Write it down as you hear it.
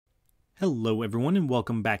Hello everyone and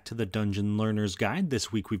welcome back to the Dungeon Learner's Guide.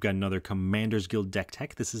 This week we've got another Commander's Guild deck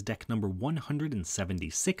tech. This is deck number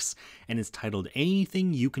 176 and it's titled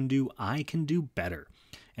Anything You Can Do, I Can Do Better.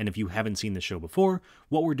 And if you haven't seen the show before,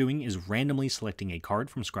 what we're doing is randomly selecting a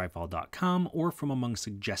card from scryfall.com or from among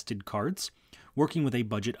suggested cards, working with a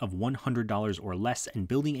budget of $100 or less and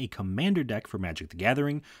building a commander deck for Magic the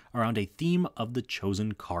Gathering around a theme of the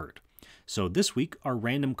chosen card. So this week, our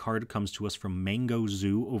random card comes to us from Mango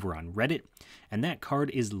Zoo over on Reddit, and that card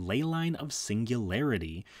is Leyline of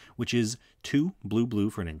Singularity, which is 2 blue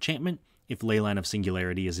for an enchantment. If Leyline of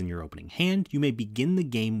Singularity is in your opening hand, you may begin the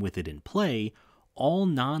game with it in play. All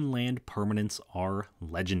non-land permanents are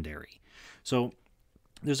legendary. So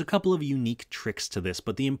there's a couple of unique tricks to this,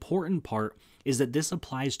 but the important part is that this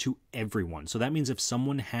applies to everyone. So that means if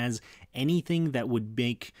someone has anything that would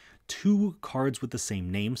make 2 cards with the same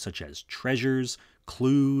name, such as treasures,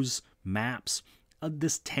 clues, maps,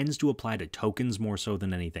 this tends to apply to tokens more so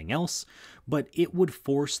than anything else, but it would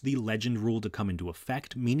force the legend rule to come into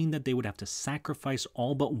effect, meaning that they would have to sacrifice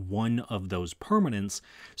all but one of those permanents,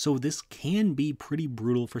 so this can be pretty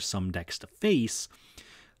brutal for some decks to face.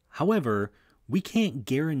 However, we can't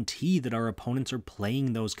guarantee that our opponents are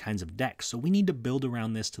playing those kinds of decks, so we need to build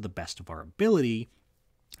around this to the best of our ability.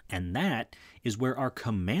 And that is where our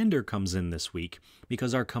commander comes in this week,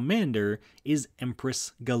 because our commander is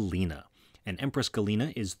Empress Galina. And Empress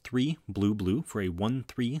Galina is 3 blue for a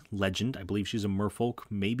 1/3 legend. I believe she's a merfolk,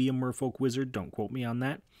 maybe a merfolk wizard, don't quote me on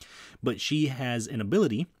that. But she has an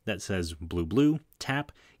ability that says blue,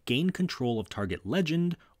 tap, gain control of target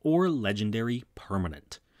legend or legendary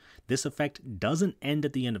permanent. This effect doesn't end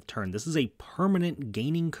at the end of turn. This is a permanent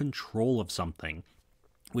gaining control of something,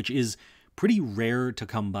 which is pretty rare to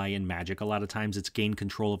come by in Magic. A lot of times it's gain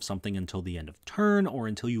control of something until the end of turn, or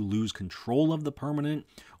until you lose control of the permanent,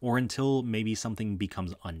 or until maybe something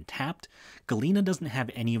becomes untapped. Galina doesn't have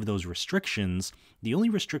any of those restrictions. The only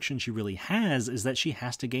restriction she really has is that she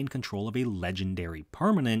has to gain control of a legendary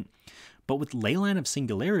permanent. But with Leyline of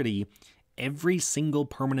Singularity, every single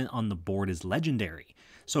permanent on the board is legendary.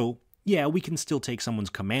 So yeah, we can still take someone's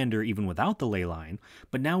commander even without the leyline,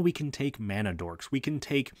 but now we can take mana dorks, we can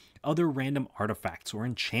take other random artifacts or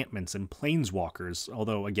enchantments and planeswalkers,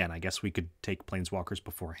 although again, I guess we could take planeswalkers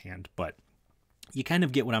beforehand, but you kind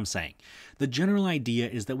of get what I'm saying. The general idea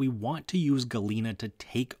is that we want to use Galina to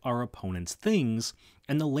take our opponent's things,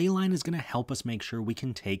 and the leyline is going to help us make sure we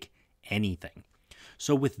can take anything.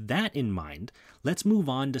 So with that in mind, let's move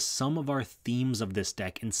on to some of our themes of this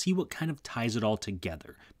deck and see what kind of ties it all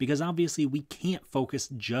together. Because obviously we can't focus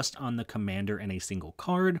just on the commander and a single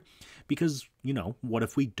card, because, you know, what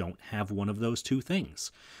if we don't have one of those 2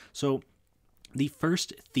 things? So the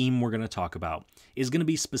first theme we're going to talk about is going to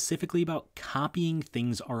be specifically about copying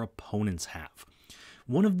things our opponents have.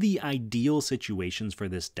 One of the ideal situations for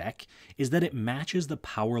this deck is that it matches the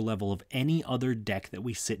power level of any other deck that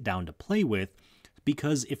we sit down to play with,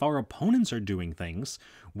 because if our opponents are doing things,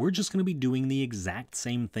 we're just going to be doing the exact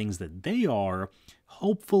same things that they are,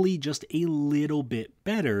 hopefully just a little bit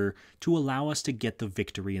better to allow us to get the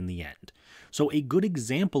victory in the end. So a good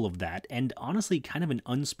example of that, and honestly kind of an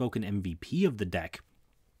unspoken MVP of the deck,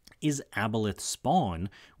 is Aboleth Spawn,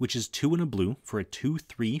 which is 2 and a blue for a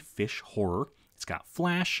 2/3 fish horror. It's got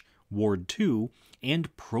flash, ward 2,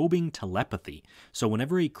 and probing telepathy. So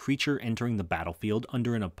whenever a creature entering the battlefield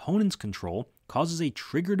under an opponent's control causes a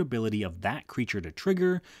triggered ability of that creature to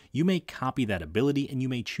trigger, you may copy that ability and you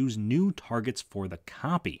may choose new targets for the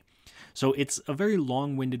copy. So it's a very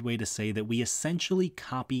long-winded way to say that we essentially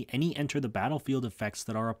copy any enter the battlefield effects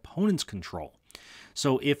that our opponents control.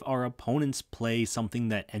 So if our opponents play something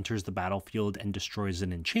that enters the battlefield and destroys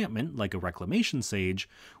an enchantment, like a Reclamation Sage,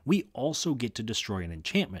 we also get to destroy an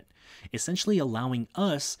enchantment, essentially allowing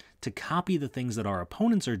us to copy the things that our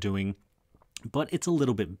opponents are doing, but it's a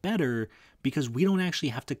little bit better because we don't actually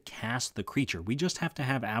have to cast the creature. We just have to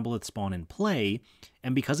have Aboleth Spawn in play,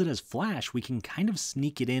 and because it has flash, we can kind of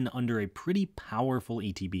sneak it in under a pretty powerful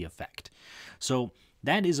ETB effect. So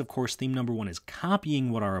that is, of course, theme number 1 is copying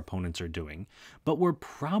what our opponents are doing, but we're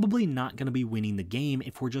probably not going to be winning the game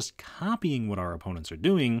if we're just copying what our opponents are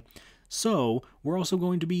doing, so we're also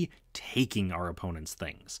going to be taking our opponents'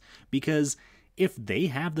 things, because if they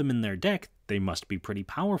have them in their deck, they must be pretty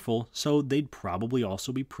powerful, so they'd probably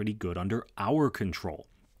also be pretty good under our control.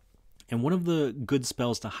 And one of the good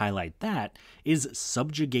spells to highlight that is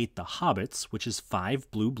Subjugate the Hobbits, which is 5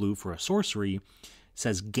 blue for a sorcery.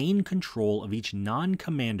 Says gain control of each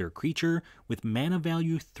non-commander creature with mana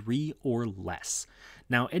value 3 or less.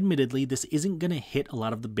 Now, admittedly, this isn't going to hit a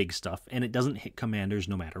lot of the big stuff, and it doesn't hit commanders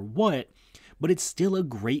no matter what, but it's still a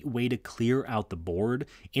great way to clear out the board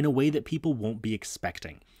in a way that people won't be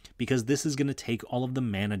expecting. Because this is going to take all of the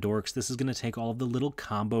mana dorks, this is going to take all of the little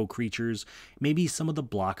combo creatures, maybe some of the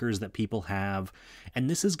blockers that people have, and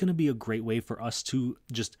this is going to be a great way for us to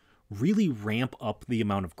just really ramp up the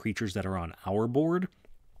amount of creatures that are on our board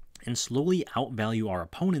and slowly outvalue our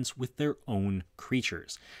opponents with their own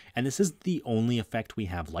creatures. And this is the only effect we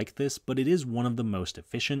have like this, but it is one of the most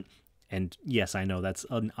efficient. And yes, I know that's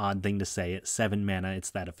an odd thing to say. At 7 mana,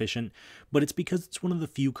 it's that efficient, but it's because it's one of the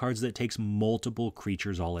few cards that takes multiple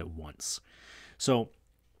creatures all at once. So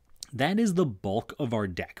that is the bulk of our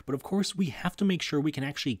deck. But of course, we have to make sure we can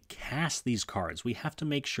actually cast these cards. We have to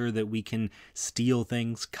make sure that we can steal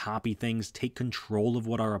things, copy things, take control of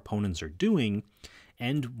what our opponents are doing.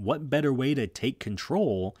 And what better way to take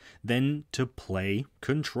control than to play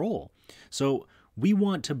control? So we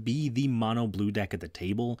want to be the mono blue deck at the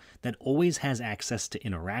table that always has access to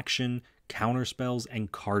interaction, counterspells,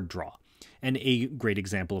 and card draw. And a great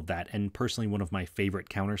example of that, and personally one of my favorite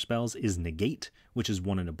counterspells, is Negate, which is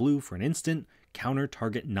 1 and a blue for an instant, counter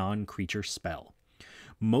target non-creature spell.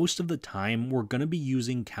 Most of the time, we're going to be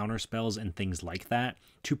using counterspells and things like that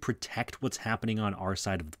to protect what's happening on our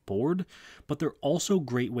side of the board, but they're also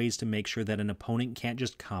great ways to make sure that an opponent can't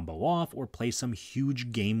just combo off or play some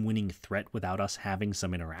huge game-winning threat without us having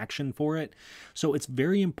some interaction for it. So it's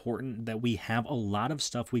very important that we have a lot of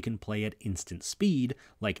stuff we can play at instant speed,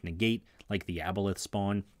 like Negate, like the Aboleth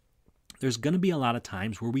Spawn. There's going to be a lot of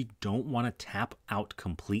times where we don't want to tap out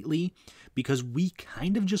completely because we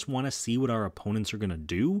kind of just want to see what our opponents are going to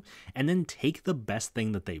do and then take the best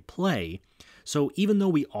thing that they play. So even though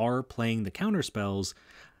we are playing the counter spells,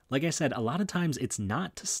 like I said, a lot of times it's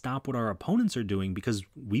not to stop what our opponents are doing because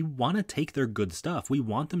we want to take their good stuff. We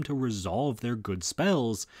want them to resolve their good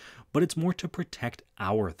spells, but it's more to protect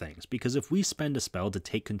our things. Because if we spend a spell to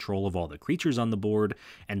take control of all the creatures on the board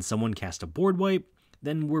and someone casts a board wipe,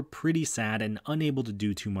 then we're pretty sad and unable to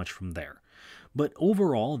do too much from there. But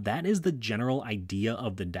overall, that is the general idea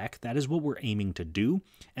of the deck. That is what we're aiming to do.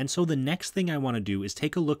 And so the next thing I want to do is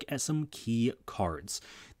take a look at some key cards.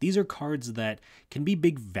 These are cards that can be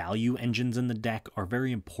big value engines in the deck, are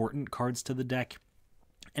very important cards to the deck,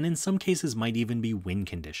 and in some cases might even be win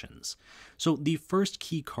conditions. So the first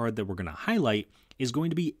key card that we're going to highlight is going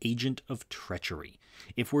to be Agent of Treachery.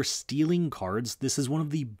 If we're stealing cards, this is one of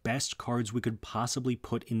the best cards we could possibly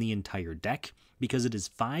put in the entire deck because it is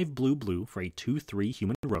 5 blue for a 2/3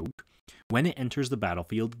 human rogue. When it enters the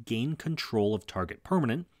battlefield, gain control of target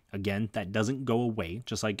permanent. Again, that doesn't go away,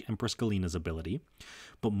 just like Empress Galina's ability.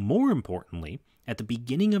 But more importantly, at the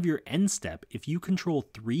beginning of your end step, if you control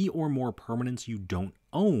 3 or more permanents you don't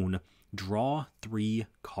own, draw 3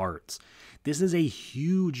 cards. This is a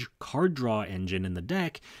huge card draw engine in the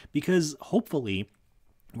deck because hopefully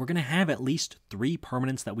we're going to have at least 3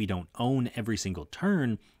 permanents that we don't own every single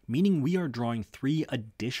turn, meaning we are drawing 3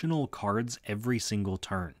 additional cards every single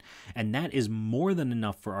turn. And that is more than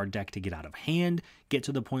enough for our deck to get out of hand, get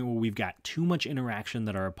to the point where we've got too much interaction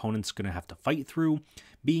that our opponent's going to have to fight through,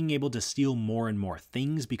 being able to steal more and more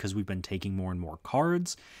things because we've been taking more and more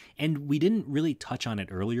cards. And we didn't really touch on it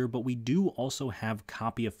earlier, but we do also have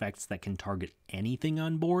copy effects that can target anything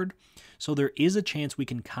on board. So there is a chance we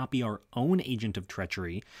can copy our own Agent of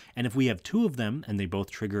Treachery, and if we have 2 of them and they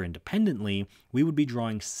both trigger independently, we would be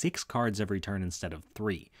drawing 6 cards every turn instead of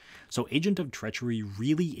 3. So Agent of Treachery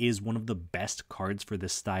really is one of the best cards for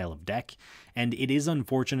this style of deck, and it is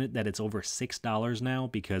unfortunate that it's over $6 now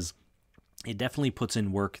because it definitely puts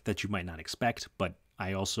in work that you might not expect, but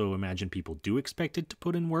I also imagine people do expect it to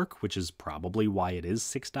put in work, which is probably why it is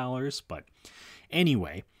 $6. But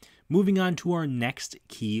anyway, moving on to our next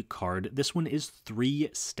key card. This one is 3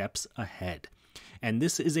 Steps Ahead. And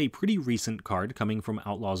this is a pretty recent card coming from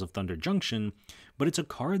Outlaws of Thunder Junction, but it's a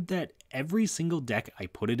card that every single deck I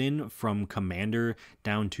put it in, from Commander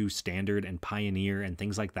down to Standard and Pioneer and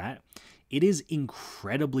things like that, it is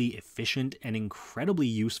incredibly efficient and incredibly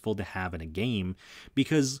useful to have in a game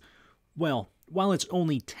because, well, while it's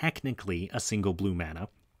only technically a single blue mana,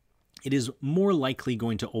 it is more likely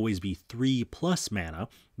going to always be 3+ mana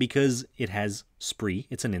because it has Spree,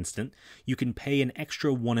 it's an instant. You can pay an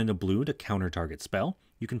extra 1 and a blue to counter target spell.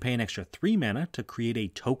 You can pay an extra 3 mana to create a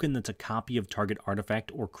token that's a copy of target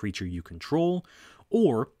artifact or creature you control,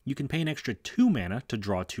 or you can pay an extra 2 mana to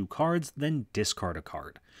draw 2 cards, then discard a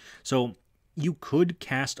card. So you could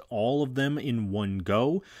cast all of them in one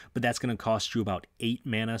go, but that's going to cost you about 8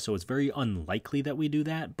 mana, so it's very unlikely that we do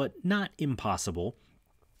that, but not impossible.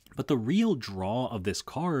 But the real draw of this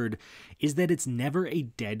card is that it's never a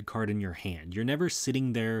dead card in your hand. You're never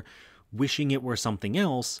sitting there wishing it were something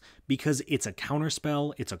else, because it's a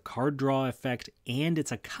counterspell, it's a card draw effect, and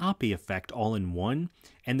it's a copy effect all in one.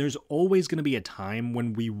 And there's always going to be a time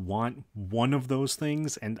when we want one of those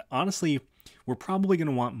things, and honestly, we're probably going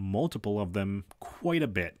to want multiple of them quite a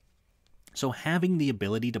bit. So having the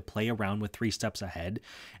ability to play around with 3 steps ahead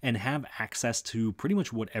and have access to pretty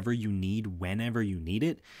much whatever you need whenever you need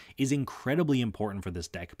it is incredibly important for this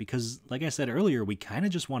deck, because like I said earlier, we kind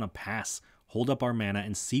of just want to pass, hold up our mana,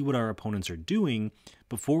 and see what our opponents are doing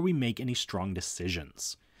before we make any strong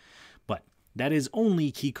decisions. But that is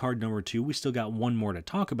only key card number 2. We still got one more to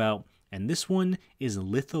talk about, and this one is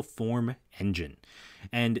Lithoform Engine.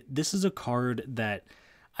 And this is a card that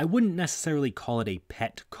I wouldn't necessarily call it a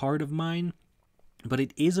pet card of mine, but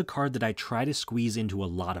it is a card that I try to squeeze into a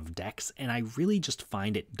lot of decks, and I really just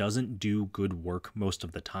find it doesn't do good work most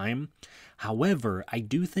of the time. However, I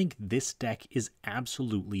do think this deck is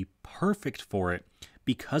absolutely perfect for it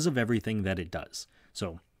because of everything that it does.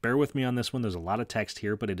 So bear with me on this one, there's a lot of text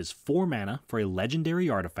here, but it is 4 mana for a legendary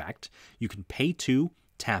artifact. You can pay 2,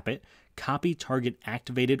 tap it, copy target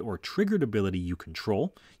activated or triggered ability you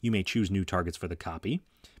control. You may choose new targets for the copy.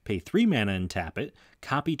 Pay 3 mana and tap it.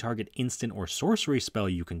 Copy target instant or sorcery spell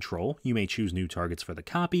you control. You may choose new targets for the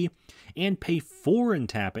copy. And pay 4 and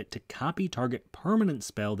tap it to copy target permanent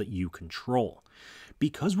spell that you control.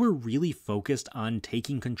 Because we're really focused on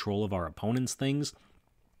taking control of our opponent's things,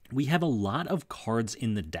 we have a lot of cards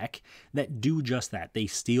in the deck that do just that. They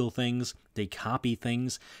steal things, they copy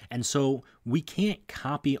things, and so we can't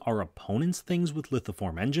copy our opponent's things with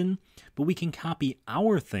Lithoform Engine, but we can copy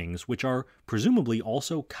our things, which are presumably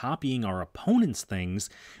also copying our opponent's things,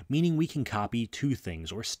 meaning we can copy 2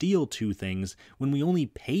 things or steal 2 things when we only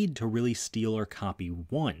paid to really steal or copy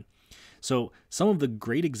 1. So some of the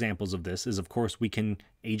great examples of this is, of course, we can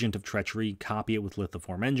Agent of Treachery, copy it with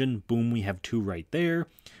Lithoform Engine, boom, we have 2 right there.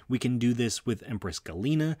 We can do this with Empress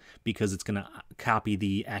Galina because it's going to copy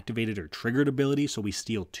the activated or triggered ability, so we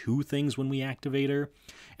steal 2 things when we activate her.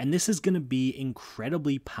 And this is going to be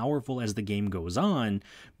incredibly powerful as the game goes on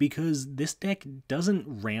because this deck doesn't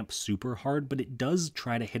ramp super hard, but it does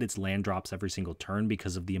try to hit its land drops every single turn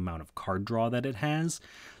because of the amount of card draw that it has.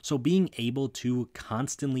 So being able to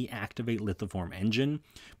constantly activate Lithoform Engine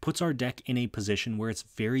puts our deck in a position where it's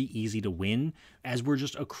very easy to win as we're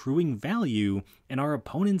just accruing value and our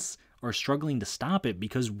opponents are struggling to stop it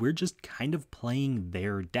because we're just kind of playing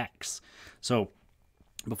their decks. So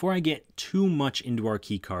before I get too much into our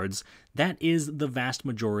key cards, that is the vast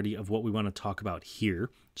majority of what we want to talk about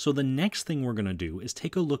here. So the next thing we're going to do is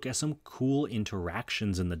take a look at some cool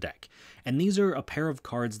interactions in the deck. And these are a pair of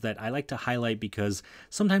cards that I like to highlight because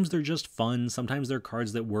sometimes they're just fun, sometimes they're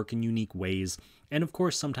cards that work in unique ways, and of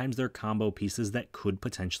course sometimes they're combo pieces that could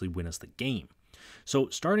potentially win us the game. So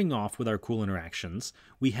starting off with our cool interactions,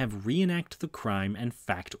 we have Reenact the Crime and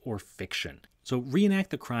Fact or Fiction. So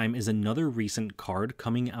Reenact the Crime is another recent card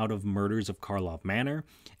coming out of Murders of Karlov Manor,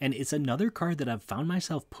 and it's another card that I've found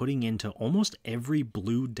myself putting into almost every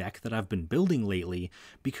blue deck that I've been building lately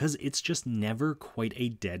because it's just never quite a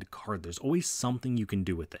dead card. There's always something you can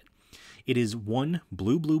do with it. It is 1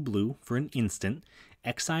 blue for an instant.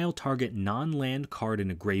 Exile target non-land card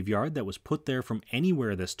in a graveyard that was put there from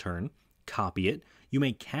anywhere this turn. Copy it. You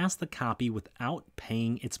may cast the copy without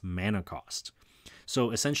paying its mana cost.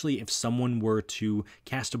 So essentially, if someone were to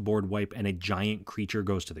cast a board wipe and a giant creature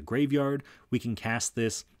goes to the graveyard, we can cast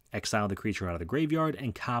this, exile the creature out of the graveyard,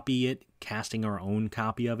 and copy it, casting our own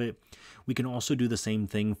copy of it. We can also do the same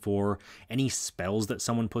thing for any spells that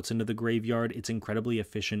someone puts into the graveyard. It's incredibly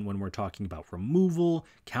efficient when we're talking about removal,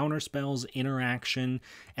 counter spells, interaction,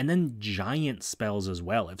 and then giant spells as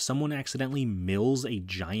well. If someone accidentally mills a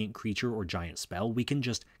giant creature or giant spell, we can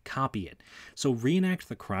just copy it. So Reenact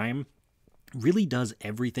the Crime really does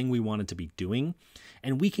everything we want it to be doing,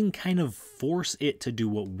 and we can kind of force it to do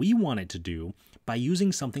what we want it to do by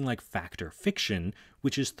using something like Fact or Fiction,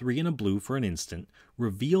 which is 3 and a blue for an instant.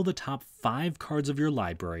 Reveal the top 5 cards of your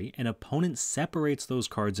library. An opponent separates those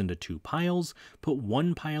cards into 2 piles, put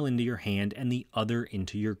 1 pile into your hand and the other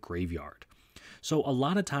into your graveyard. So a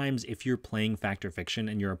lot of times if you're playing Fact or Fiction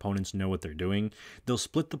and your opponents know what they're doing, they'll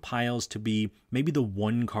split the piles to be maybe the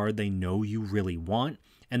 1 card they know you really want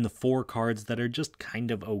and the 4 cards that are just kind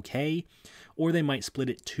of okay, or they might split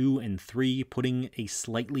it 2 and 3, putting a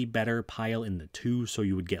slightly better pile in the 2 so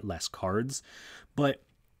you would get less cards. But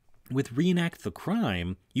with Reenact the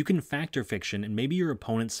Crime, you can Fact or Fiction, and maybe your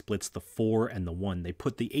opponent splits the 4 and the 1. They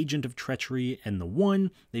put the Agent of Treachery and the 1,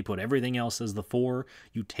 they put everything else as the 4.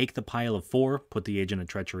 You take the pile of 4, put the Agent of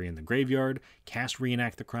Treachery in the graveyard, cast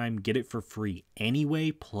Reenact the Crime, get it for free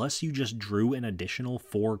anyway, plus you just drew an additional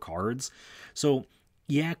 4 cards. So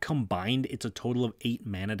Yeah, combined, it's a total of 8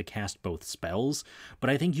 mana to cast both spells, but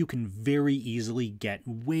I think you can very easily get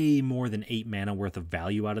way more than 8 mana worth of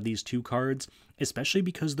value out of these two cards, especially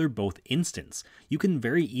because they're both instants. You can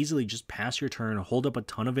very easily just pass your turn, hold up a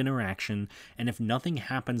ton of interaction, and if nothing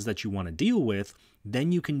happens that you want to deal with,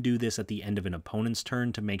 then you can do this at the end of an opponent's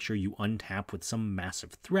turn to make sure you untap with some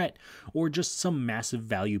massive threat, or just some massive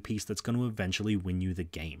value piece that's going to eventually win you the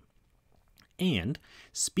game. And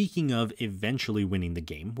speaking of eventually winning the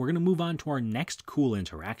game, we're going to move on to our next cool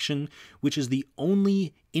interaction, which is the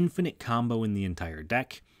only infinite combo in the entire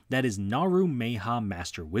deck. That is Naru Meha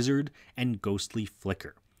Master Wizard and Ghostly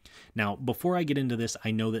Flicker. Now, before I get into this,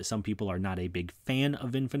 I know that some people are not a big fan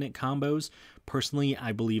of infinite combos. Personally,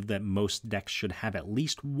 I believe that most decks should have at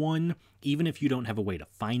least one, even if you don't have a way to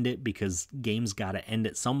find it, because games gotta end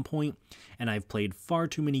at some point, and I've played far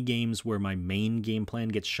too many games where my main game plan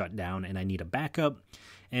gets shut down and I need a backup,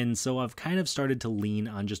 and so I've kind of started to lean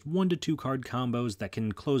on just 1 to 2 card combos that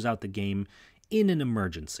can close out the game in an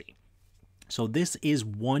emergency. So this is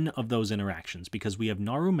one of those interactions because we have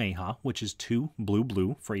Naru Meha, which is 2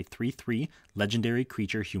 blue for a 3/3 legendary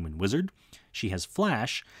creature human wizard. She has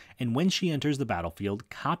flash, and when she enters the battlefield,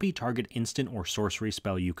 copy target instant or sorcery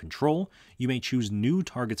spell you control. You may choose new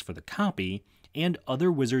targets for the copy, and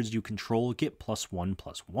other wizards you control get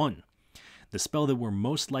 +1/+1. The spell that we're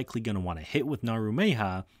most likely going to want to hit with Naru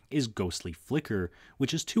Meha is Ghostly Flicker,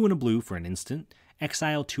 which is 2 and a blue for an instant.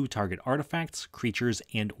 Exile 2 target artifacts, creatures,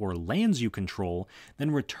 and or lands you control,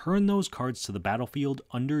 then return those cards to the battlefield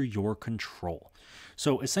under your control.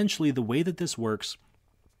 So essentially the way that this works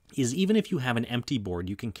is even if you have an empty board,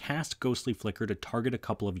 you can cast Ghostly Flicker to target a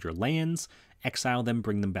couple of your lands, exile them,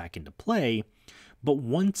 bring them back into play, but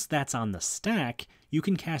once that's on the stack, you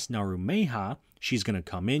can cast Naru Meha. She's going to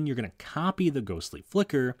come in, you're going to copy the Ghostly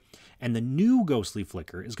Flicker, and the new Ghostly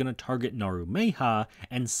Flicker is going to target Naru Meha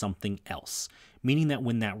and something else, meaning that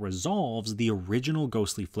when that resolves, the original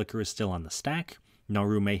Ghostly Flicker is still on the stack,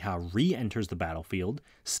 Naru Meha re-enters the battlefield,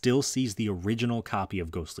 still sees the original copy of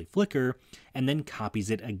Ghostly Flicker, and then copies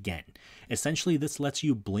it again. Essentially, this lets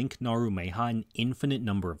you blink Naru Meha an infinite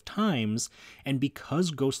number of times, and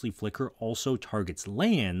because Ghostly Flicker also targets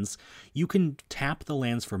lands, you can tap the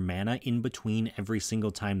lands for mana in between every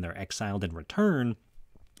single time they're exiled and return,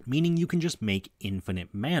 meaning you can just make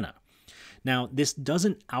infinite mana. Now, this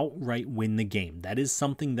doesn't outright win the game. That is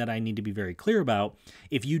something that I need to be very clear about.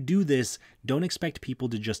 If you do this, don't expect people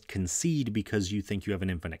to just concede because you think you have an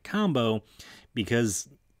infinite combo, because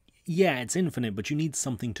yeah, it's infinite, but you need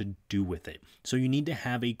something to do with it. So you need to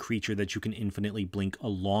have a creature that you can infinitely blink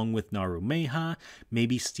along with Naru Meha,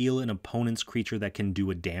 maybe steal an opponent's creature that can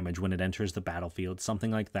do a damage when it enters the battlefield,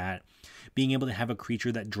 something like that. Being able to have a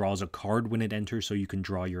creature that draws a card when it enters so you can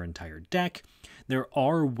draw your entire deck. There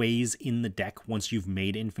are ways in the deck once you've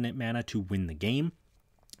made infinite mana to win the game.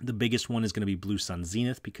 The biggest one is going to be Blue Sun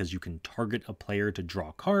Zenith because you can target a player to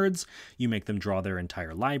draw cards, you make them draw their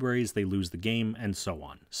entire libraries, they lose the game, and so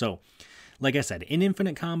on. So, like I said, in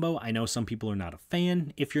Infinite Combo, I know some people are not a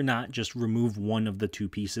fan. If you're not, just remove one of the two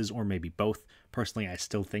pieces or maybe both. Personally, I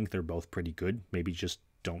still think they're both pretty good. Maybe just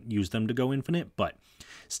don't use them to go infinite, but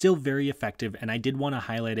still very effective. And I did want to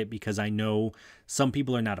highlight it because I know some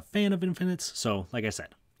people are not a fan of infinites. So, like I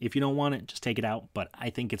said, if you don't want it, just take it out, but I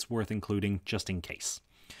think it's worth including just in case.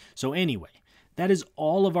 So anyway, that is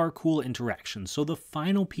all of our cool interactions. So the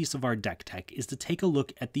final piece of our deck tech is to take a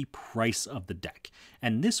look at the price of the deck.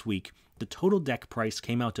 And this week, the total deck price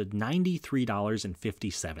came out to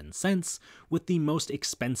 $93.57, with the most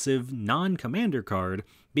expensive non-commander card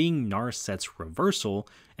being Narset's Reversal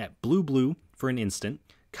at blue for an instant.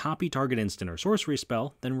 Copy target instant or sorcery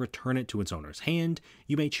spell, then return it to its owner's hand.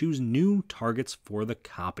 You may choose new targets for the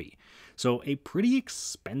copy. So a pretty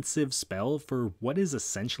expensive spell for what is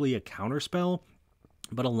essentially a counter spell,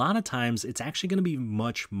 but a lot of times it's actually going to be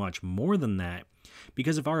much more than that,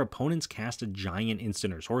 because if our opponents cast a giant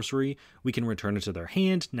instant or sorcery, we can return it to their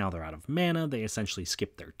hand. Now they're out of mana, they essentially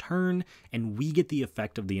skip their turn, and we get the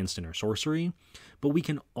effect of the instant or sorcery, but we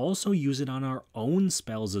can also use it on our own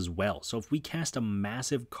spells as well. So if we cast a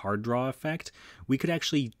massive card draw effect, we could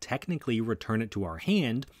actually technically return it to our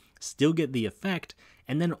hand, still get the effect,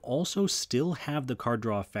 and then also still have the card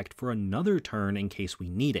draw effect for another turn in case we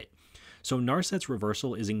need it. So Narset's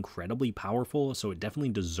Reversal is incredibly powerful, so it definitely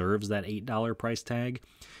deserves that $8 price tag,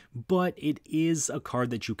 but it is a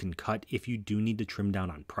card that you can cut if you do need to trim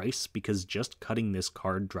down on price, because just cutting this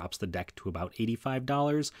card drops the deck to about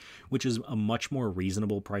 $85, which is a much more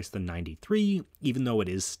reasonable price than $93, even though it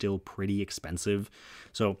is still pretty expensive.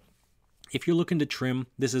 So If you're looking to trim,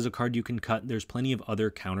 this is a card you can cut. There's plenty of other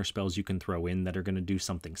counterspells you can throw in that are going to do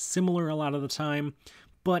something similar a lot of the time.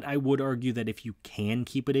 But I would argue that if you can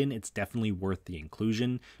keep it in, it's definitely worth the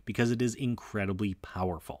inclusion because it is incredibly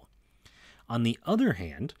powerful. On the other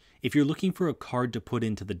hand, if you're looking for a card to put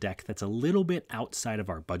into the deck that's a little bit outside of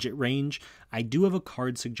our budget range, I do have a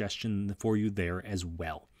card suggestion for you there as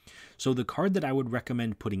well. So the card that I would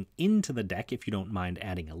recommend putting into the deck, if you don't mind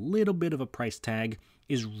adding a little bit of a price tag,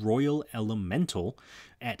 is Royal Elemental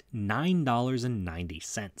at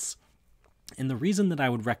 $9.90. And the reason that I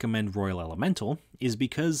would recommend Royal Elemental is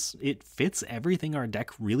because it fits everything our deck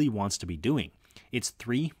really wants to be doing. It's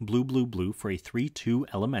 3 blue, blue, blue for a 3/2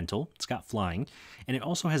 elemental. It's got flying, and it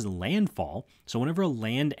also has landfall. So whenever a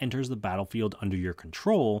land enters the battlefield under your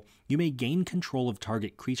control, you may gain control of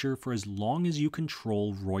target creature for as long as you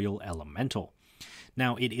control Royal Elemental.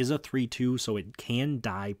 Now, it is a 3/2, so it can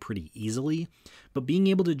die pretty easily, but being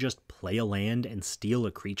able to just play a land and steal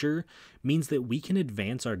a creature means that we can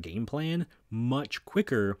advance our game plan much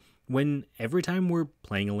quicker when every time we're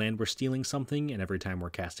playing a land, we're stealing something, and every time we're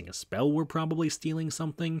casting a spell, we're probably stealing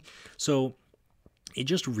something. So it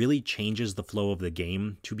just really changes the flow of the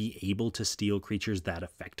game to be able to steal creatures that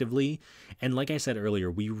effectively. And like I said earlier,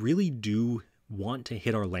 we really do want to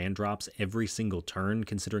hit our land drops every single turn,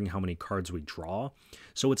 considering how many cards we draw.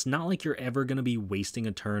 So it's not like you're ever going to be wasting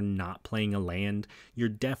a turn not playing a land. You're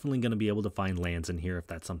definitely going to be able to find lands in here if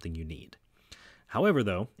that's something you need. However,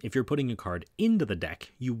 though, if you're putting a card into the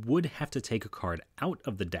deck, you would have to take a card out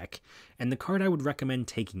of the deck, and the card I would recommend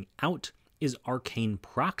taking out is Arcane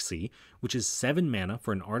Proxy, which is 7 mana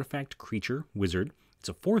for an artifact creature wizard. It's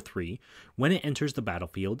a 4/3. When it enters the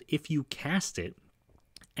battlefield, if you cast it,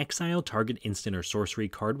 exile target instant or sorcery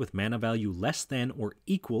card with mana value less than or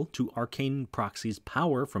equal to Arcane Proxy's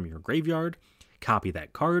power from your graveyard. Copy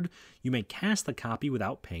that card. You may cast the copy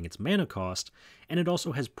without paying its mana cost, and it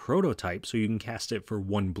also has prototype, so you can cast it for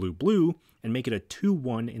 1 blue blue and make it a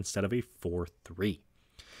 2/1 instead of a 4/3.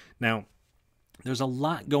 Now, there's a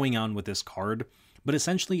lot going on with this card, but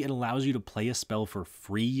essentially it allows you to play a spell for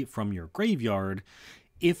free from your graveyard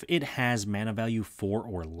if it has mana value 4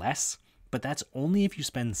 or less, but that's only if you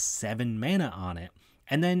spend 7 mana on it.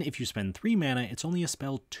 And then if you spend 3 mana, it's only a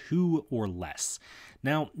spell 2 or less.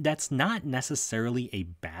 Now, that's not necessarily a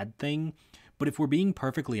bad thing, but if we're being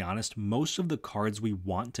perfectly honest, most of the cards we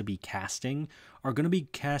want to be casting are going to be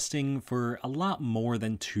casting for a lot more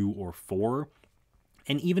than 2 or 4.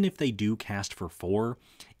 And even if they do cast for 4,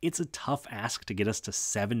 it's a tough ask to get us to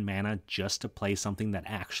 7 mana just to play something that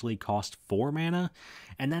actually costs 4 mana,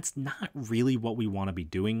 and that's not really what we want to be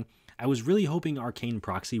doing. I was really hoping Arcane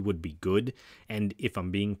Proxy would be good, and if I'm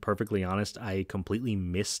being perfectly honest, I completely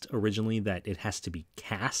missed originally that it has to be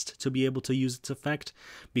cast to be able to use its effect,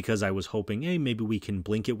 because I was hoping, hey, maybe we can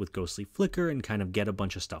blink it with Ghostly Flicker and kind of get a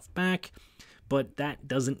bunch of stuff back, but that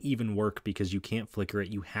doesn't even work because you can't flicker it,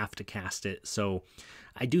 you have to cast it. So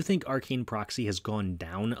I do think Arcane Proxy has gone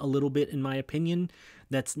down a little bit in my opinion.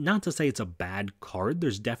 That's not to say it's a bad card,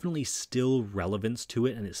 there's definitely still relevance to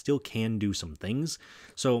it and it still can do some things.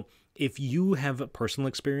 So if you have a personal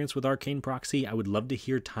experience with Arcane Proxy, I would love to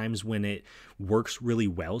hear times when it works really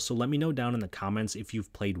well. So let me know down in the comments if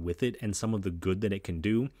you've played with it and some of the good that it can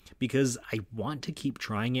do, because I want to keep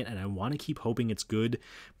trying it and I want to keep hoping it's good,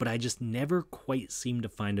 but I just never quite seem to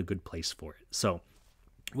find a good place for it. So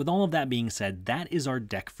with all of that being said, that is our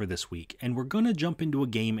deck for this week, and we're going to jump into a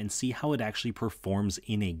game and see how it actually performs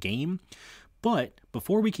in a game. But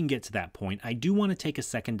before we can get to that point, I do want to take a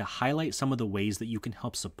second to highlight some of the ways that you can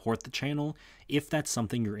help support the channel if that's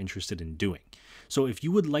something you're interested in doing. So if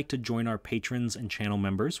you would like to join our patrons and channel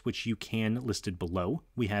members, which you can listed below,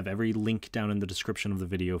 we have every link down in the description of the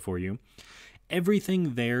video for you.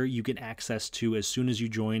 Everything there you get access to as soon as you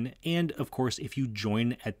join, and of course if you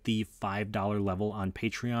join at the $5 level on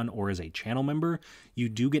Patreon or as a channel member, you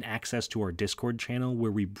do get access to our Discord channel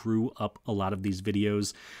where we brew up a lot of these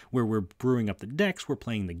videos, where we're brewing up the decks, we're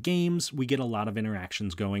playing the games, we get a lot of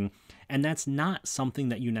interactions going, and that's not something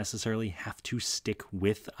that you necessarily have to stick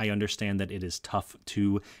with. I understand that it is tough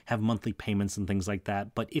to have monthly payments and things like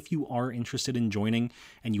that, but if you are interested in joining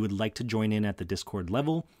and you would like to join in at the Discord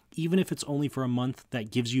level, even if it's only for a month,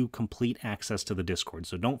 that gives you complete access to the Discord.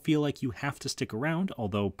 So don't feel like you have to stick around,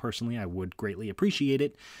 although personally I would greatly appreciate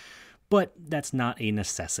it, but that's not a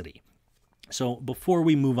necessity. So before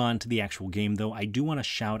we move on to the actual game though, I do want to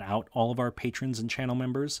shout out all of our patrons and channel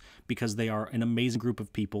members because they are an amazing group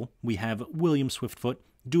of people. We have William Swiftfoot,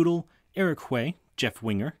 Doodle, Eric Hui, Jeff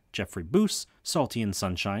Winger, Jeffrey Boos, Salty and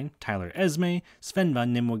Sunshine, Tyler Esme, Sven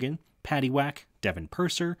Van Nimwegen, Patty Whack, Devin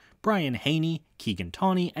Purser, Brian Haney, Keegan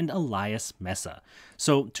Tawney, and Elias Mesa.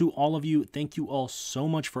 So to all of you, thank you all so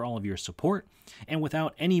much for all of your support. And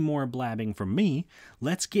without any more blabbing from me,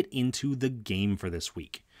 let's get into the game for this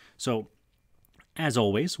week. So as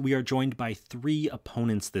always, we are joined by 3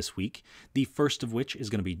 opponents this week, the first of which is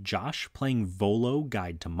going to be Josh playing Volo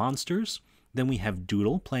Guide to Monsters. Then we have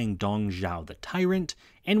Doodle playing Dong Zhao the Tyrant,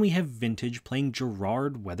 and we have Vintage playing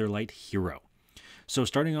Gerard Weatherlight Hero. So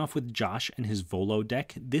starting off with Josh and his Volo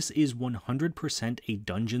deck, this is 100% a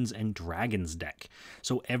Dungeons & Dragons deck.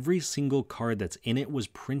 So every single card that's in it was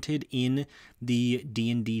printed in the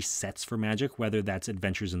D&D sets for Magic, whether that's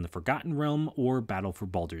Adventures in the Forgotten Realm or Battle for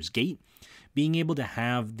Baldur's Gate, being able to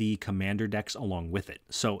have the commander decks along with it.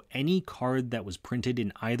 So any card that was printed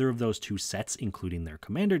in either of those 2 sets, including their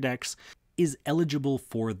commander decks, is eligible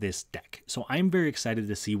for this deck. So I'm very excited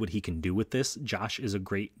to see what he can do with this. Josh is a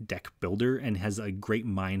great deck builder and has a great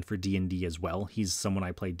mind for D&D as well. He's someone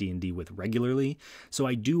I play D&D with regularly. So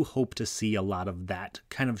I do hope to see a lot of that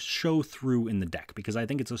kind of show through in the deck, because I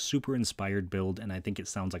think it's a super inspired build and I think it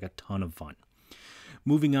sounds like a ton of fun.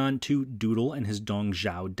 Moving on to Doodle and his Dong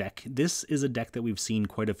Zhao deck. This is a deck that we've seen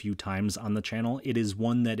quite a few times on the channel. It is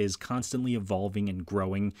one that is constantly evolving and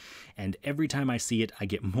growing, and every time I see it, I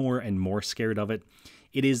get more and more scared of it.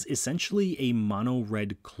 It is essentially a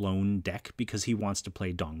mono-red clone deck because he wants to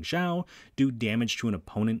play Dong Zhao, do damage to an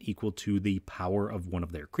opponent equal to the power of one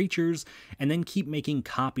of their creatures, and then keep making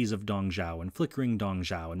copies of Dong Zhao and flickering Dong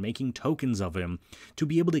Zhao and making tokens of him to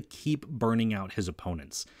be able to keep burning out his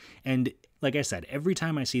opponents. And like I said, every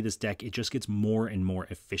time I see this deck, it just gets more and more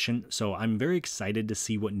efficient, so I'm very excited to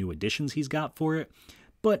see what new additions he's got for it,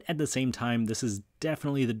 but at the same time, this is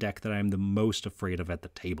definitely the deck that I'm the most afraid of at the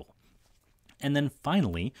table. And then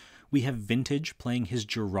finally, we have Vintage playing his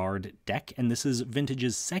Gerard deck, and this is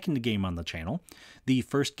Vintage's second game on the channel. The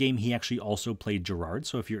first game, he actually also played Gerard,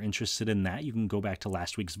 so if you're interested in that, you can go back to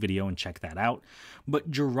last week's video and check that out.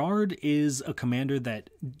 But Gerard is a commander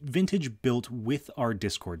that Vintage built with our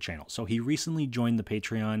Discord channel. So he recently joined the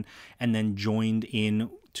Patreon and then joined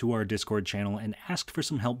in to our Discord channel and asked for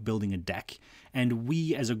some help building a deck, and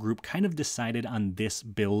we as a group kind of decided on this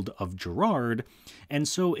build of Gerard, and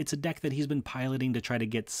so it's a deck that he's been piloting to try to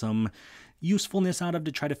get some usefulness out of,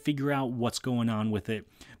 to try to figure out what's going on with it.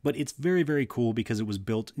 But it's very, very cool because it was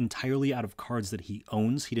built entirely out of cards that he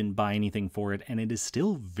owns. He didn't buy anything for it, and it is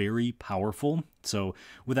still very powerful. So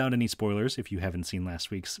without any spoilers, if you haven't seen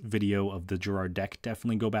last week's video of the Gerard deck,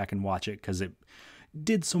 definitely go back and watch it because it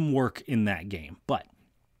did some work in that game. But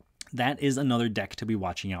that is another deck to be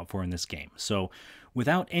watching out for in this game. So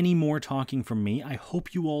without any more talking from me, I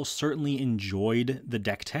hope you all certainly enjoyed the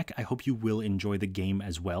deck tech. I hope you will enjoy the game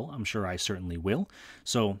as well. I'm sure I certainly will.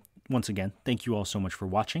 So once again, thank you all so much for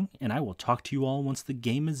watching, and I will talk to you all once the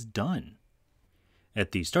game is done.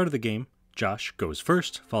 At the start of the game, Josh goes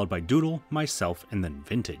first, followed by Doodle, myself, and then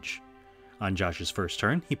Vintage. On Josh's first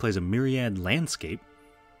turn, he plays a Myriad Landscape.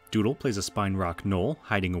 Doodle plays a Spine Rock Knoll,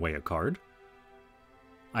 hiding away a card.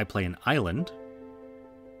 I play an Island.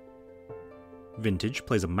 Vintage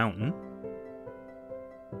plays a Mountain.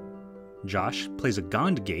 Josh plays a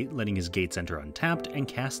Gond Gate, letting his gates enter untapped, and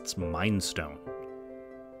casts Mind Stone.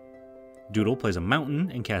 Doodle plays a Mountain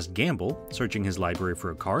and casts Gamble, searching his library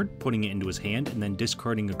for a card, putting it into his hand, and then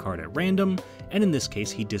discarding a card at random, and in this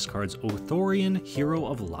case he discards Othorian, Hero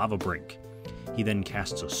of Lavabrink. He then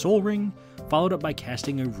casts a Soul Ring, followed up by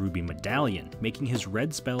casting a Ruby Medallion, making his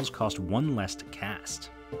red spells cost 1 less to cast.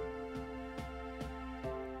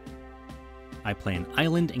 I play an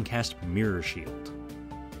Island and cast Mirror Shield.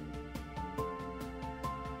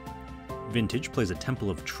 Vintage plays a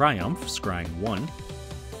Temple of Triumph, scrying 1.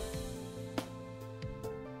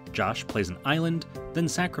 Josh plays an Island, then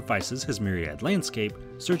sacrifices his Myriad Landscape,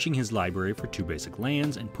 searching his library for 2 basic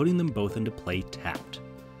lands and putting them both into play tapped.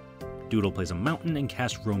 Doodle plays a Mountain and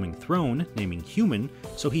casts Roaming Throne, naming Human,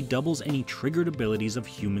 so he doubles any triggered abilities of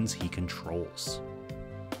humans he controls.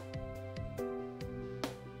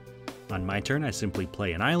 On my turn, I simply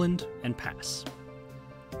play an Island and pass.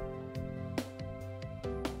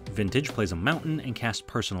 Vintage plays a Mountain and casts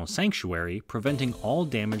Personal Sanctuary, preventing all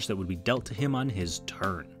damage that would be dealt to him on his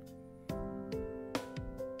turn.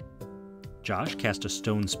 Josh casts a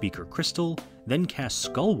Stone Speaker Crystal, then casts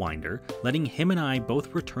Skullwinder, letting him and I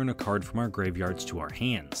both return a card from our graveyards to our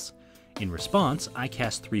hands. In response, I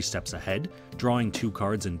cast 3 Steps Ahead, drawing 2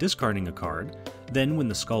 cards and discarding a card. Then, when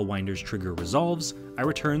the Skullwinder's trigger resolves, I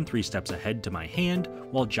return 3 Steps Ahead to my hand,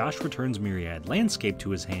 while Josh returns Myriad Landscape to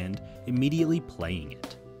his hand, immediately playing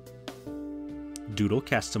it. Doodle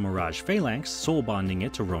casts a Mirage Phalanx, soul bonding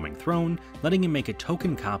it to Roaming Throne, letting him make a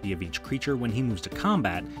token copy of each creature when he moves to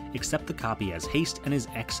combat, except the copy has haste and is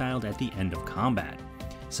exiled at the end of combat.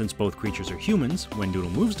 Since both creatures are humans, when Doodle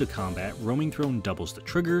moves to combat, Roaming Throne doubles the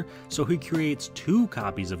trigger, so he creates 2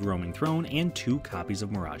 copies of Roaming Throne and 2 copies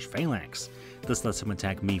of Mirage Phalanx. This lets him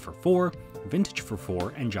attack me for 4, Vintage for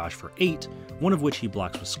 4, and Josh for 8, one of which he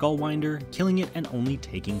blocks with Skullwinder, killing it and only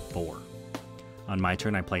taking 4. On my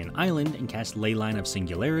turn, I play an island and cast Leyline of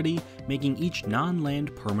Singularity, making each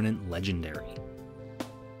non-land permanent legendary.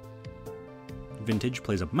 Vintage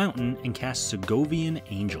plays a mountain and casts Segovian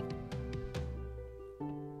Angel.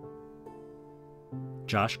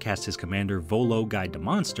 Josh casts his commander Volo Guide to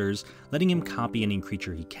Monsters, letting him copy any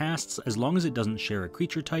creature he casts as long as it doesn't share a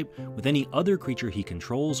creature type with any other creature he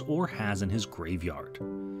controls or has in his graveyard.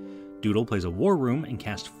 Doodle plays a War Room and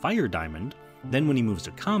casts Fire Diamond. Then when he moves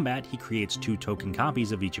to combat, he creates 2 token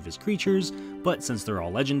copies of each of his creatures, but since they're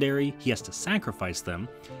all legendary, he has to sacrifice them,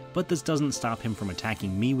 but this doesn't stop him from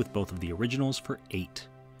attacking me with both of the originals for 8.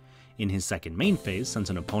 In his second main phase, since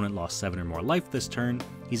an opponent lost 7 or more life this turn,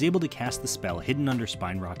 he's able to cast the spell hidden under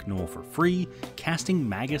Spinerock Knoll for free, casting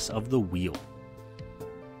Magus of the Wheel.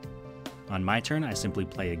 On my turn, I simply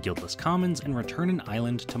play a Guildless Commons and return an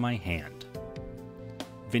island to my hand.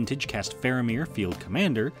 Vintage cast Faramir, Field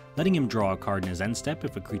Commander, letting him draw a card in his end step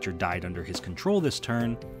if a creature died under his control this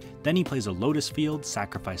turn. Then he plays a Lotus Field,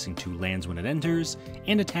 sacrificing 2 lands when it enters,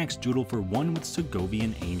 and attacks Doodle for 1 with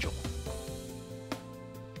Segovian Angel.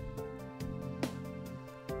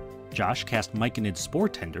 Josh cast Myconid Spore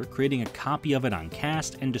Tender, creating a copy of it on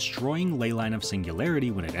cast and destroying Leyline of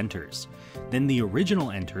Singularity when it enters. Then the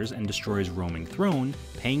original enters and destroys Roaming Throne,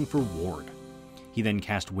 paying for Ward. He then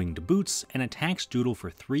casts Winged Boots and attacks Doodle for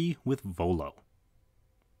 3 with Volo.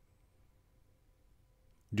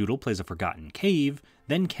 Doodle plays a Forgotten Cave,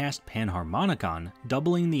 then casts Panharmonicon,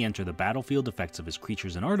 doubling the enter the battlefield effects of his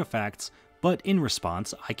creatures and artifacts, but in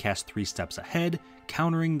response I cast 3 steps ahead,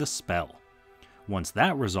 countering the spell. Once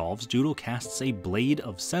that resolves, Doodle casts a Blade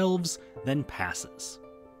of Selves, then passes.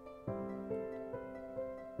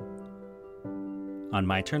 On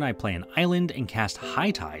my turn, I play an island and cast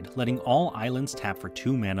High Tide, letting all islands tap for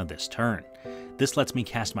 2 mana this turn. This lets me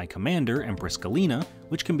cast my commander, Empress Galina,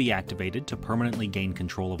 which can be activated to permanently gain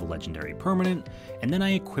control of a legendary permanent, and then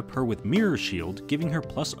I equip her with Mirror Shield, giving her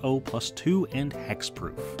 +0/+2 and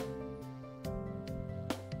Hexproof.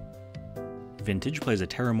 Vintage plays a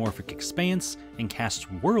Terramorphic Expanse and casts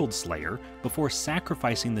World Slayer before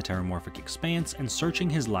sacrificing the Terramorphic Expanse and searching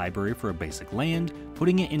his library for a basic land,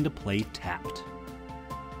 putting it into play tapped.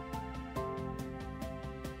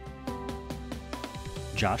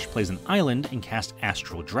 Josh plays an island and casts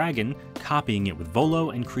Astral Dragon, copying it with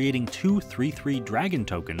Volo and creating 2 3/3 dragon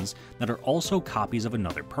tokens that are also copies of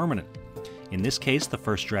another permanent. In this case, the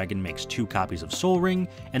first dragon makes 2 copies of Sol Ring,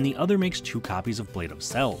 and the other makes 2 copies of Blade of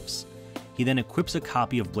Selves. He then equips a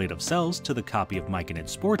copy of Blade of Selves to the copy of Myconid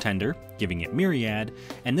Spore Tender, giving it Myriad,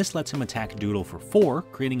 and this lets him attack Doodle for 4,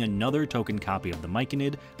 creating another token copy of the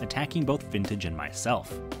Myconid, attacking both Vintage and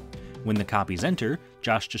myself. When the copies enter,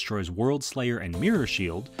 Josh destroys World Slayer and Mirror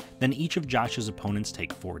Shield, then each of Josh's opponents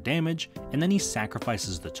take 4 damage, and then he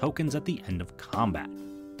sacrifices the tokens at the end of combat.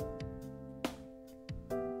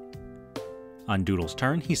 On Doodle's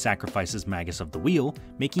turn, he sacrifices Magus of the Wheel,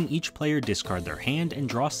 making each player discard their hand and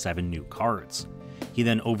draw 7 new cards. He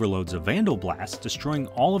then overloads a Vandal Blast, destroying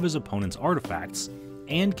all of his opponent's artifacts,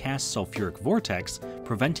 and casts Sulfuric Vortex,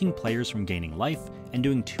 preventing players from gaining life and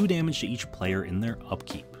doing 2 damage to each player in their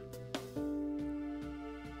upkeep.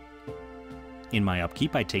 In my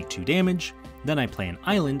upkeep, I take 2 damage, then I play an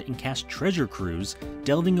island and cast Treasure Cruise,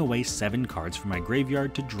 delving away 7 cards from my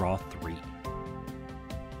graveyard to draw 3.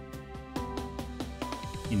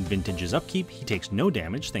 In Vintage's upkeep, he takes no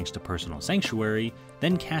damage thanks to Personal Sanctuary,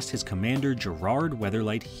 then casts his commander Gerard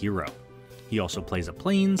Weatherlight Hero. He also plays a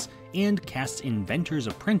Plains, and casts Inventor's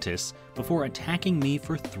Apprentice before attacking me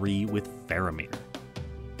for 3 with Faramir.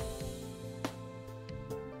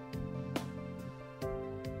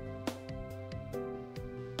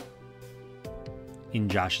 In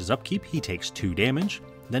Josh's upkeep, he takes 2 damage,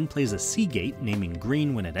 then plays a Seagate, naming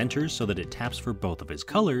green when it enters so that it taps for both of his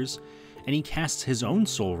colors, and he casts his own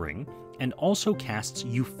Sol Ring, and also casts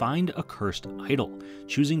You Find a Cursed Idol,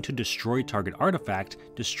 choosing to destroy target artifact,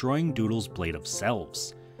 destroying Doodle's Blade of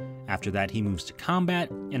Selves. After that, he moves to combat,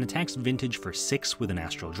 and attacks Vintage for 6 with an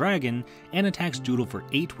Astral Dragon, and attacks Doodle for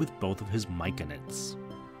 8 with both of his Myconids.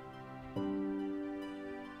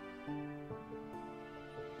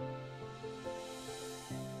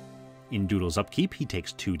 In Doodle's upkeep, he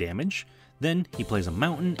takes 2 damage, then he plays a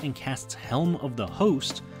mountain and casts Helm of the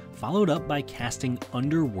Host, followed up by casting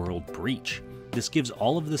Underworld Breach. This gives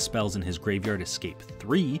all of the spells in his graveyard escape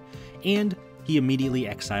 3, and he immediately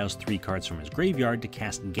exiles 3 cards from his graveyard to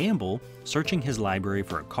cast Gamble, searching his library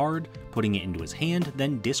for a card, putting it into his hand,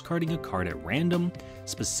 then discarding a card at random,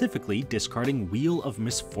 specifically discarding Wheel of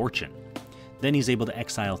Misfortune. Then he's able to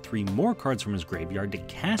exile 3 more cards from his graveyard to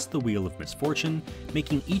cast the Wheel of Misfortune,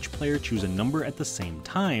 making each player choose a number at the same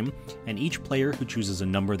time, and each player who chooses a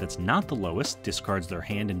number that's not the lowest discards their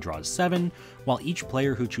hand and draws 7, while each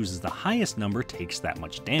player who chooses the highest number takes that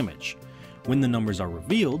much damage. When the numbers are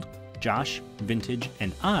revealed, Josh, Vintage,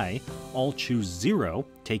 and I all choose 0,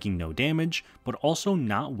 taking no damage, but also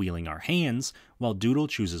not wheeling our hands, while Doodle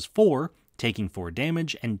chooses 4, taking 4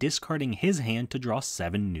 damage and discarding his hand to draw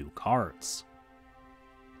 7 new cards.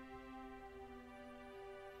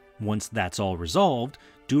 Once that's all resolved,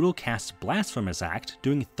 Doodle casts Blasphemous Act,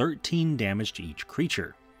 doing 13 damage to each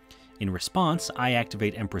creature. In response, I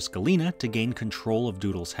activate Empress Galina to gain control of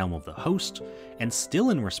Doodle's Helm of the Host, and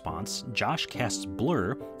still in response, Josh casts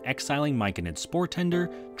Blur, exiling Myconid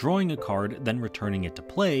Sportender, drawing a card, then returning it to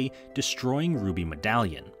play, destroying Ruby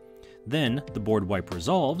Medallion. Then, the board wipe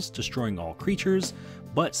resolves, destroying all creatures,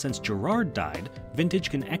 but since Gerard died, Vintage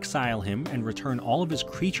can exile him and return all of his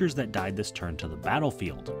creatures that died this turn to the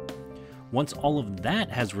battlefield. Once all of that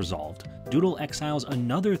has resolved, Doodle exiles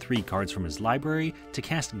another 3 cards from his library to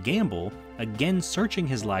cast Gamble, again searching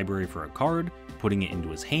his library for a card, putting it into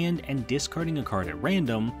his hand and discarding a card at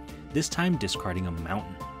random, this time discarding a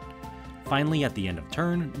mountain. Finally, at the end of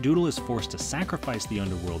turn, Doodle is forced to sacrifice the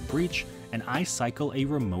Underworld Breach, and I cycle a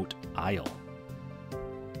Remote Isle.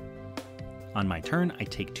 On my turn, I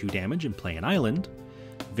take 2 damage and play an island.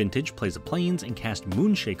 Vintage plays a Plains and casts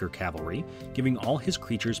Moonshaker Cavalry, giving all his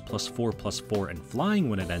creatures +4/+4 and flying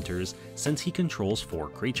when it enters, since he controls 4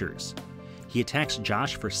 creatures. He attacks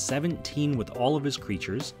Josh for 17 with all of his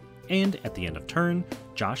creatures, and at the end of turn,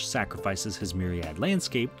 Josh sacrifices his Myriad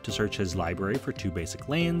Landscape to search his library for 2 basic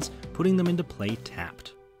lands, putting them into play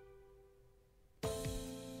tapped.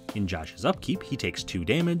 In Josh's upkeep, he takes 2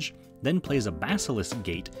 damage, then plays a Basilisk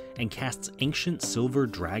Gate and casts Ancient Silver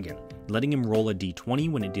Dragon, letting him roll a d20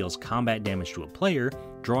 when it deals combat damage to a player,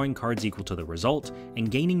 drawing cards equal to the result, and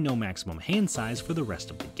gaining no maximum hand size for the rest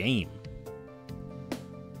of the game.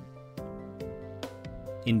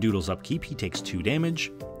 In Doodle's upkeep, he takes 2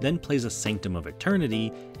 damage, then plays a Sanctum of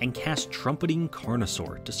Eternity, and casts Trumpeting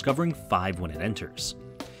Carnosaur, discovering 5 when it enters.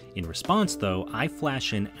 In response, though, I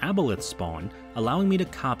flash in Aboleth Spawn, allowing me to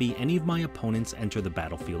copy any of my opponent's enter the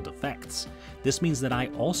battlefield effects. This means that I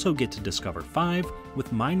also get to discover 5,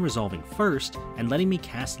 with mine resolving first and letting me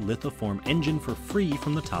cast Lithoform Engine for free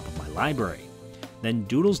from the top of my library. Then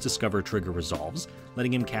Doodle's Discover trigger resolves,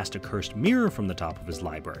 letting him cast a Cursed Mirror from the top of his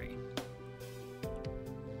library.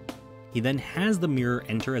 He then has the mirror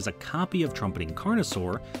enter as a copy of Trumpeting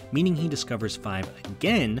Carnosaur, meaning he discovers 5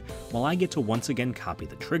 again, while I get to once again copy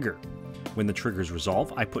the trigger. When the triggers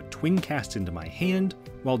resolve, I put Twin Cast into my hand,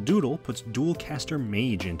 while Doodle puts Dual Caster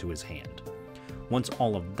Mage into his hand. Once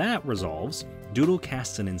all of that resolves, Doodle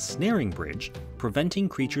casts an Ensnaring Bridge, preventing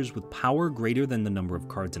creatures with power greater than the number of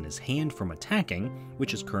cards in his hand from attacking,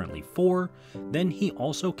 which is currently 4, then he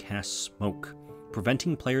also casts Smoke,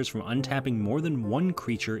 preventing players from untapping more than 1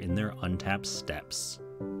 creature in their untapped steps.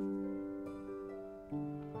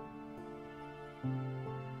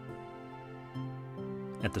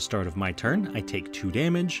 At the start of my turn, I take 2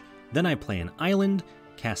 damage, then I play an island,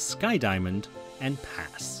 cast Sky Diamond, and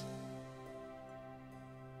pass.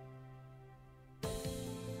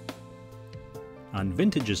 On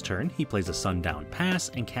Vintage's turn, he plays a Sundown Pass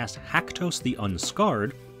and casts Haktos the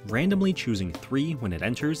Unscarred, randomly choosing 3 when it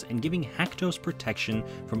enters and giving Haktos protection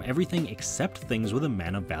from everything except things with a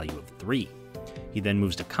mana value of 3. He then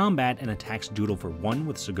moves to combat and attacks Doodle for 1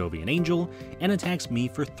 with Segovian Angel, and attacks me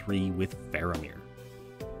for 3 with Faramir.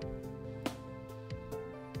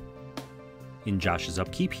 In Josh's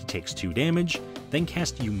upkeep, he takes 2 damage, then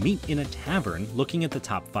casts You Meet in a Tavern, looking at the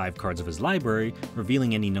top 5 cards of his library,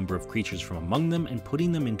 revealing any number of creatures from among them and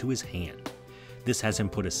putting them into his hand. This has him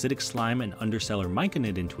put Acidic Slime and Underseller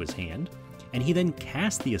Myconid into his hand, and he then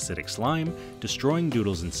casts the Acidic Slime, destroying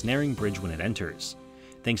Doodle's Ensnaring Bridge when it enters.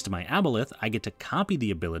 Thanks to my Aboleth, I get to copy the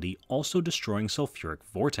ability, also destroying Sulfuric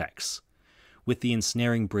Vortex. With the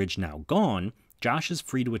Ensnaring Bridge now gone, Josh is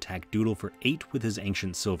free to attack Doodle for 8 with his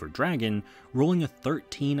Ancient Silver Dragon, rolling a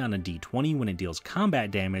 13 on a d20 when it deals combat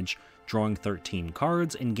damage, drawing 13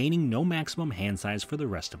 cards, and gaining no maximum hand size for the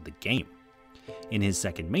rest of the game. In his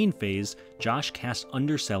second main phase, Josh casts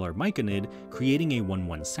Underseller Myconid, creating a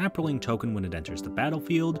 1/1 Saproling token when it enters the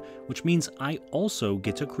battlefield, which means I also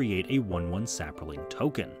get to create a 1/1 Saproling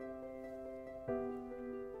token.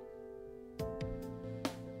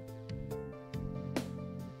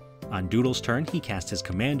 On Doodle's turn, he cast his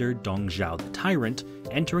commander, Dongzhao the Tyrant,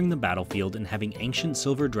 entering the battlefield and having Ancient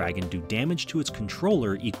Silver Dragon do damage to its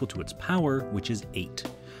controller equal to its power, which is 8.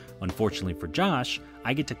 Unfortunately for Josh,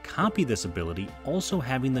 I get to copy this ability, also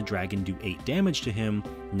having the dragon do 8 damage to him,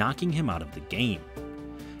 knocking him out of the game.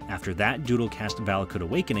 After that, Doodle cast Valakut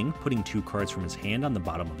Awakening, putting 2 cards from his hand on the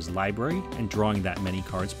bottom of his library and drawing that many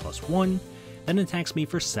cards +1, then attacks me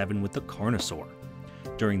for 7 with the Carnosaur.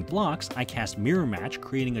 During blocks, I cast Mirror Match,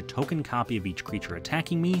 creating a token copy of each creature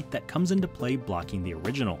attacking me that comes into play blocking the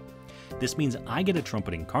original. This means I get a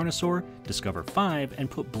Trumpeting Carnosaur, discover 5,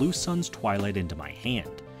 and put Blue Sun's Twilight into my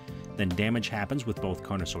hand. Then damage happens with both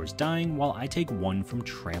Carnosaurs dying while I take 1 from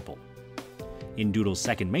Trample. In Doodle's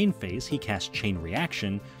second main phase, he casts Chain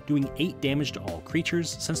Reaction, doing 8 damage to all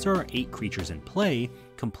creatures since there are 8 creatures in play,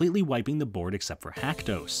 completely wiping the board except for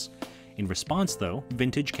Haktos. In response though,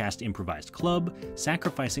 Vintage cast Improvised Club,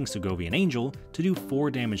 sacrificing Segovian Angel to do 4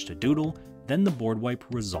 damage to Doodle, then the board wipe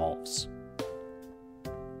resolves.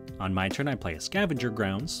 On my turn I play a Scavenger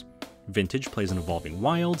Grounds. Vintage plays an Evolving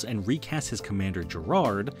Wilds and recasts his commander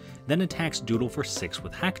Gerard, then attacks Doodle for 6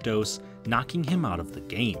 with Haktos, knocking him out of the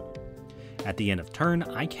game. At the end of turn,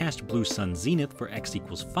 I cast Blue Sun Zenith for X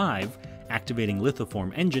 = 5, activating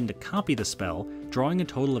Lithoform Engine to copy the spell, drawing a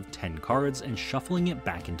total of 10 cards and shuffling it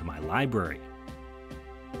back into my library.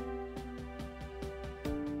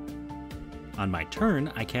 On my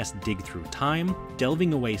turn, I cast Dig Through Time,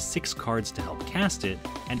 delving away 6 cards to help cast it,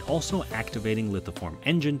 and also activating Lithoform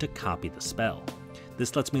Engine to copy the spell.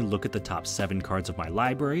 This lets me look at the top 7 cards of my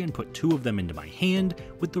library and put 2 of them into my hand,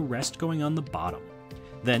 with the rest going on the bottom.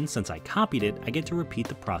 Then, since I copied it, I get to repeat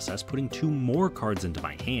the process, putting 2 more cards into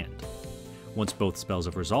my hand. Once both spells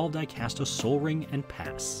have resolved, I cast a Soul Ring and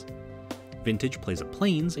pass. Vintage plays a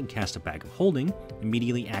Plains and casts a Bag of Holding,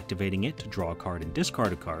 immediately activating it to draw a card and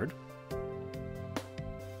discard a card.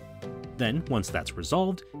 Then, once that's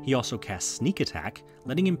resolved, he also casts Sneak Attack,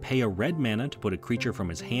 letting him pay a red mana to put a creature from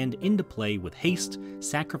his hand into play with haste,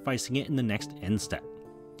 sacrificing it in the next end step.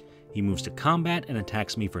 He moves to combat and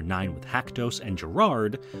attacks me for 9 with Haktos and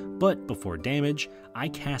Gerard, but before damage, I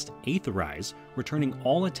cast Aetherize, returning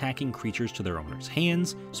all attacking creatures to their owner's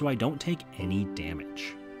hands so I don't take any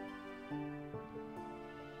damage.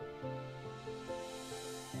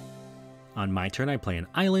 On my turn I play an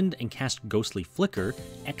island and cast Ghostly Flicker,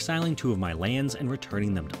 exiling 2 of my lands and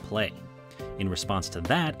returning them to play. In response to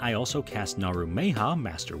that, I also cast Narumeha,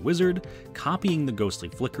 Master Wizard, copying the Ghostly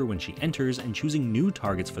Flicker when she enters and choosing new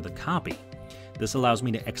targets for the copy. This allows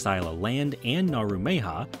me to exile a land and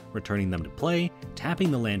Narumeha, returning them to play,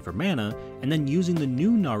 tapping the land for mana, and then using the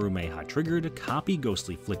new Narumeha trigger to copy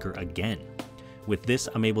Ghostly Flicker again. With this,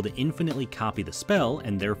 I'm able to infinitely copy the spell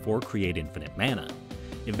and therefore create infinite mana.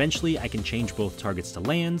 Eventually, I can change both targets to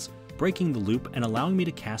lands, breaking the loop and allowing me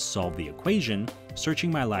to cast Solve the Equation,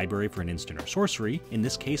 searching my library for an instant or sorcery, in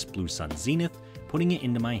this case Blue Sun Zenith, putting it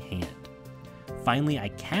into my hand. Finally, I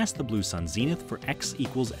cast the Blue Sun Zenith for X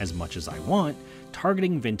 = as much as I want,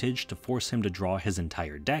 targeting Vintage to force him to draw his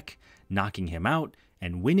entire deck, knocking him out,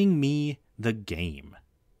 and winning me the game.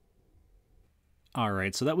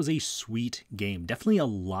 Alright, so that was a sweet game. Definitely a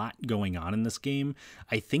lot going on in this game.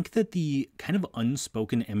 I think that the kind of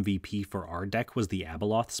unspoken MVP for our deck was the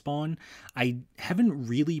Abeloth spawn. I haven't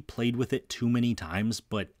really played with it too many times,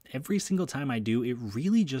 but every single time I do, it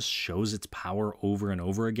really just shows its power over and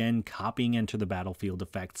over again, copying Enter the Battlefield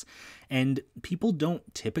effects. And people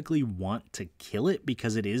don't typically want to kill it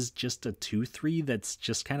because it is just a 2/3 that's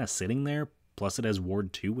just kind of sitting there. Plus it has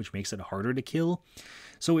Ward 2, which makes it harder to kill.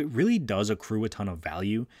 So it really does accrue a ton of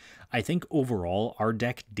value. I think overall our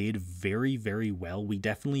deck did very, very well. We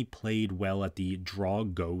definitely played well at the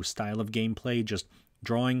draw-go style of gameplay, just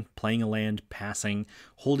drawing, playing a land, passing,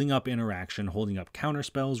 holding up interaction, holding up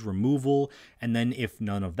counterspells, removal, and then if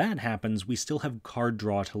none of that happens, we still have card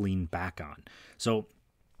draw to lean back on. So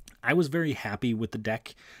I was very happy with the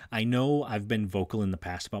deck. I know I've been vocal in the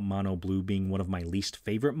past about mono blue being one of my least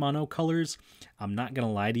favorite mono colors. I'm not going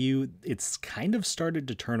to lie to you, it's kind of started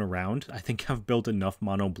to turn around. I think I've built enough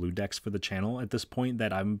mono blue decks for the channel at this point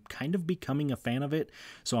that I'm kind of becoming a fan of it.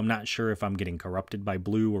 So I'm not sure if I'm getting corrupted by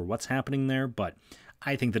blue or what's happening there, but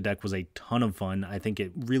I think the deck was a ton of fun. I think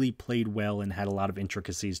it really played well and had a lot of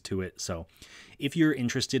intricacies to it. So if you're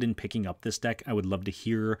interested in picking up this deck, I would love to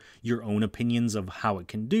hear your own opinions of how it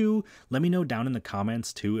can do. Let me know down in the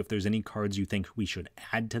comments too if there's any cards you think we should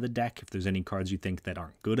add to the deck, if there's any cards you think that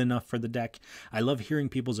aren't good enough for the deck. I love hearing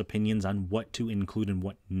people's opinions on what to include and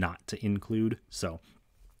what not to include. So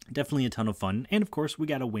definitely a ton of fun. And of course, we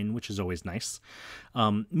got a win, which is always nice.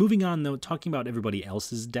 Moving on though, talking about everybody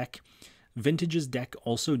else's deck. Vintage's deck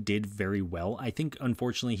also did very well. I think,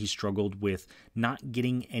 unfortunately, he struggled with not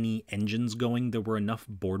getting any engines going. There were enough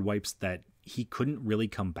board wipes that he couldn't really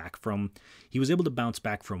come back from. He was able to bounce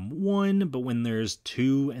back from one, but when there's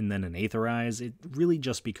two and then an Aetherize, it really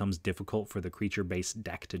just becomes difficult for the creature-based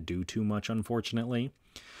deck to do too much, unfortunately.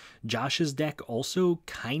 Josh's deck also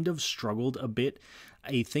kind of struggled a bit.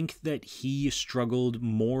 I think that he struggled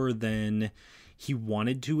more than he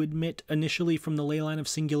wanted to admit initially from the Leyline of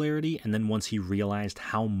Singularity, and then once he realized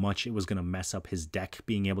how much it was going to mess up his deck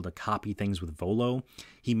being able to copy things with Volo,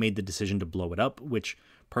 he made the decision to blow it up, which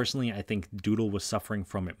personally I think Doodle was suffering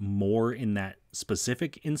from it more in that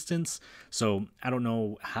specific instance. So I don't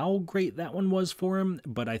know how great that one was for him,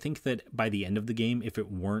 but I think that by the end of the game, if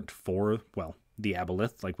it weren't for, well, the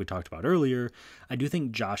Aboleth, like we talked about earlier, I do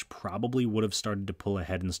think Josh probably would have started to pull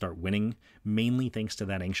ahead and start winning, mainly thanks to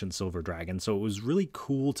that Ancient Silver Dragon. So it was really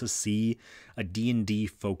cool to see a D&D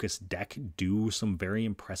focused deck do some very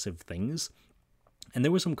impressive things. And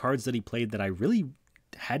there were some cards that he played that I really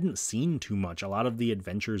hadn't seen too much. A lot of the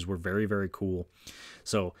adventures were very, very cool.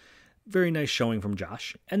 So very nice showing from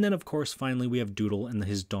Josh. And then, of course, finally we have Doodle and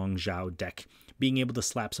his Dong Zhao deck. Being able to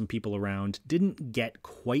slap some people around, didn't get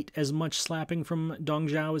quite as much slapping from Dong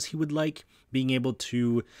Zhao as he would like. Being able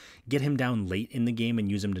to get him down late in the game and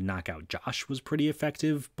use him to knock out Josh was pretty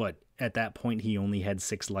effective, but at that point he only had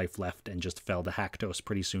 6 life left and just fell to Haktos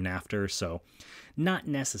pretty soon after, so not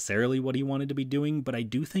necessarily what he wanted to be doing, but I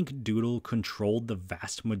do think Doodle controlled the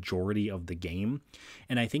vast majority of the game,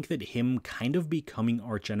 and I think that him kind of becoming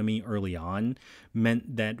archenemy early on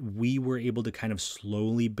meant that we were able to kind of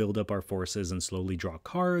slowly build up our forces and slowly draw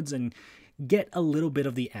cards and get a little bit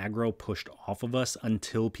of the aggro pushed off of us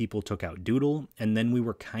until people took out Doodle, and then we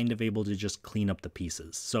were kind of able to just clean up the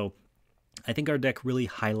pieces. So I think our deck really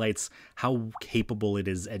highlights how capable it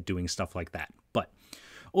is at doing stuff like that. But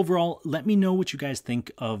overall, let me know what you guys think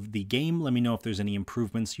of the game. Let me know if there's any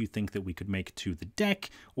improvements you think that we could make to the deck,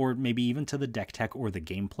 or maybe even to the deck tech or the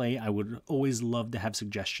gameplay. I would always love to have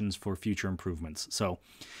suggestions for future improvements. So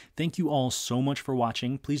thank you all so much for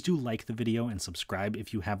watching. Please do like the video and subscribe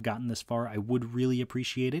if you have gotten this far. I would really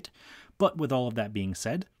appreciate it. But with all of that being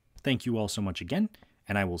said, thank you all so much again,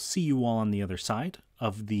 and I will see you all on the other side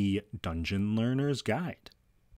of the Dungeon Learner's Guide.